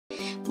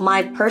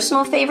My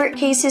personal favorite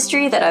case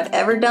history that I've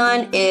ever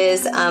done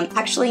is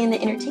actually in the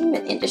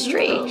entertainment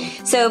industry. Oh.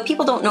 So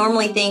people don't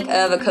normally think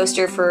of a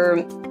coaster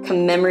for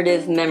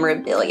commemorative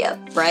memorabilia,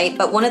 right?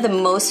 But one of the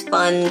most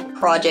fun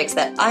projects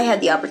that I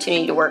had the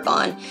opportunity to work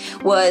on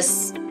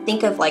was,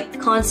 think of like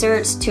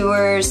concerts,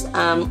 tours,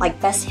 like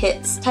best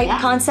hits type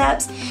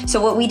concepts. So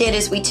what we did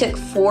is we took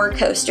 4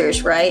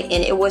 coasters, right?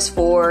 And it was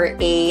for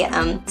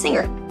a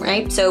singer,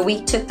 right? So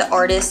we took the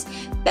artist's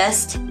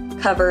best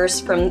covers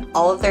from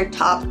all of their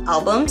top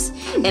albums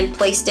and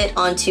placed it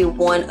onto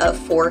one of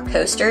 4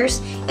 coasters.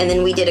 And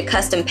then we did a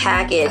custom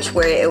package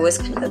where it was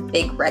kind of a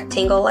big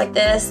rectangle like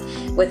this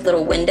with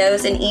little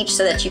windows in each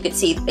so that you could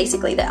see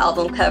basically the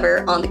album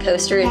cover on the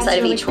coaster inside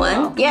of each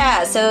one.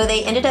 Yeah, so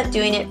they ended up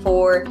doing it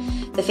for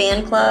the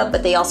fan club,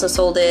 but they also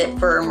sold it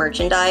for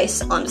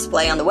merchandise on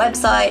display on the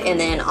website and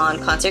then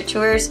on concert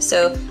tours.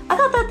 So I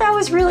thought that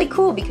was really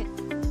cool because